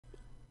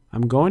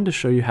I'm going to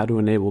show you how to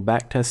enable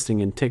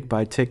backtesting in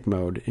tick-by-tick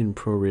mode in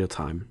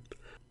ProRealTime.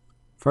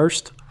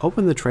 First,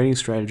 open the trading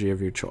strategy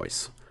of your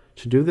choice.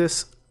 To do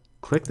this,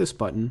 click this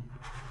button,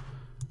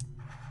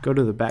 go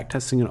to the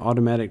Backtesting and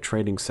Automatic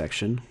Trading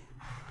section,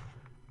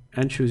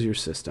 and choose your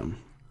system.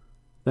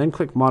 Then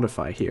click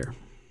Modify here.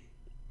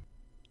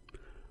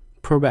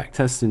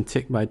 ProBacktest in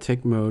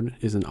tick-by-tick mode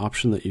is an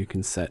option that you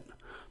can set.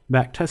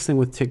 Backtesting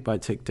with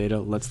tick-by-tick data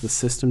lets the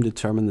system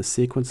determine the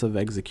sequence of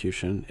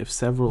execution if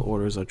several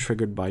orders are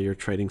triggered by your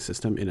trading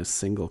system in a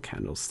single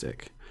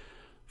candlestick.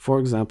 For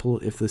example,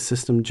 if the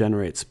system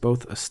generates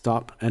both a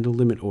stop and a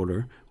limit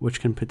order,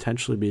 which can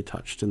potentially be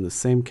touched in the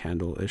same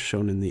candle as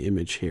shown in the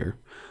image here,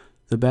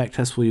 the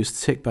backtest will use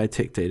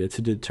tick-by-tick data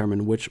to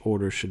determine which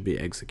order should be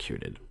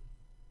executed.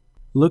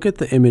 Look at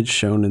the image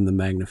shown in the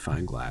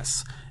magnifying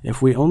glass.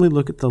 If we only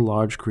look at the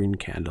large green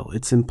candle,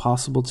 it's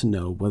impossible to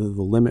know whether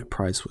the limit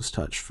price was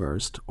touched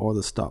first or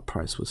the stop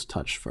price was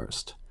touched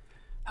first.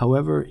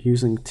 However,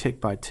 using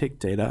tick-by-tick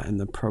data in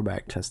the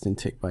ProBacktest in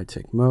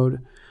tick-by-tick mode,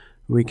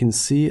 we can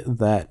see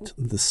that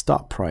the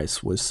stop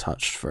price was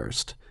touched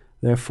first.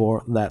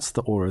 Therefore, that's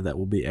the order that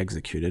will be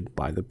executed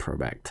by the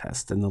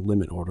ProBacktest, and the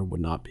limit order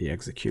would not be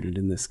executed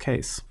in this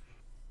case.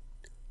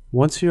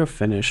 Once you are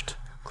finished,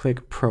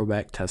 click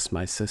ProBacktest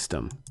My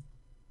System.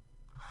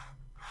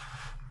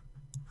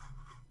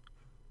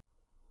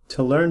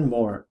 To learn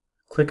more,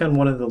 click on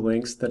one of the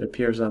links that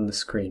appears on the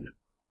screen.